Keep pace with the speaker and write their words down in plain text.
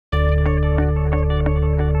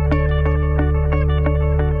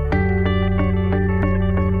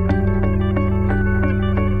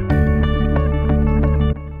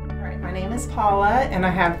and I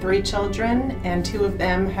have 3 children, and 2 of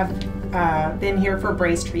them have been here for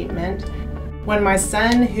brace treatment. When my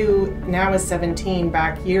son, who now is 17,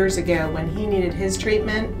 back years ago, when he needed his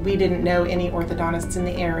treatment, we didn't know any orthodontists in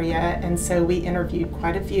the area, and so we interviewed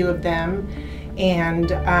quite a few of them,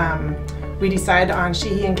 and we decided on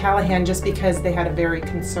Shehee and Callahan just because they had a very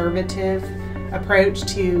conservative approach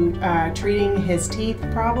to treating his teeth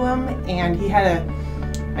problem, and he had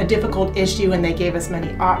a difficult issue, and they gave us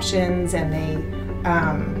many options, and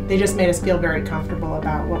they just made us feel very comfortable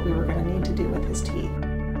about what we were going to need to do with his teeth.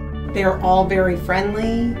 They're all very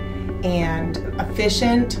friendly and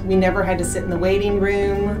efficient. We never had to sit in the waiting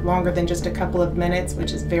room longer than just a couple of minutes,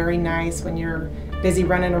 which is very nice when you're busy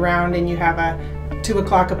running around and you have a 2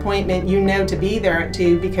 o'clock appointment. You know to be there at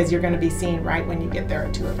 2 because you're going to be seen right when you get there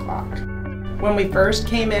at 2 o'clock. When we first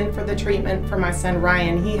came in for the treatment for my son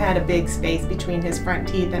Ryan, he had a big space between his front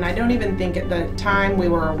teeth, and I don't even think at the time we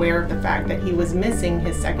were aware of the fact that he was missing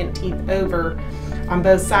his second teeth over on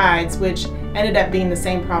both sides, which ended up being the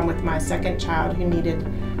same problem with my second child who needed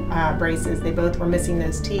braces. They both were missing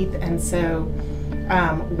those teeth, and so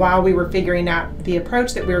while we were figuring out the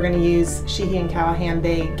approach that we were going to use, Shehee and Callahan,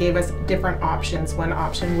 they gave us different options. One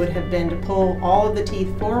option would have been to pull all of the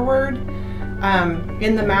teeth forward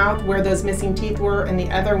in the mouth where those missing teeth were, and the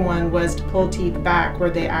other one was to pull teeth back where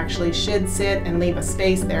they actually should sit and leave a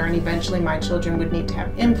space there, and eventually my children would need to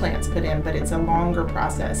have implants put in, but it's a longer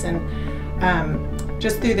process. And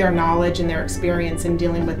just through their knowledge and their experience in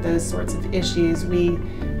dealing with those sorts of issues, we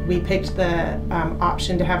picked the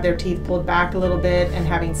option to have their teeth pulled back a little bit and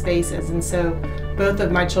having spaces. And so both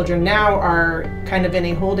of my children now are kind of in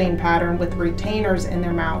a holding pattern with retainers in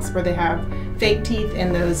their mouths where they have fake teeth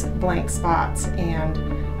in those blank spots, and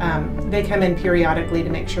they come in periodically to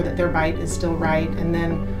make sure that their bite is still right. And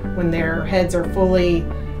then when their heads are fully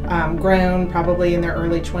grown, probably in their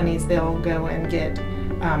early 20s, they'll go and get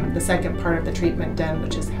the second part of the treatment done,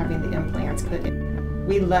 which is having the implants put in.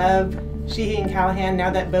 We love Shehee and Callahan.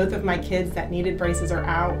 Now that both of my kids that needed braces are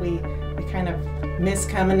out, we kind of miss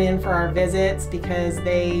coming in for our visits because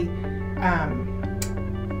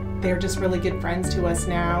they're just really good friends to us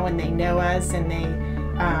now, and they know us, and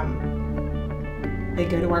they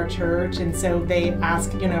go to our church, and so they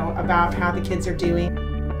ask, you know, about how the kids are doing.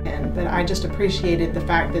 But I just appreciated the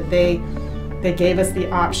fact that they gave us the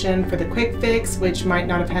option for the quick fix, which might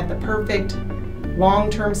not have had the perfect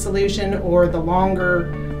long-term solution, or the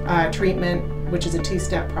longer treatment, which is a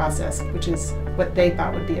 2-step process, which is what they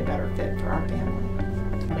thought would be a better fit for our family.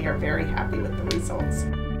 We are very happy with the results.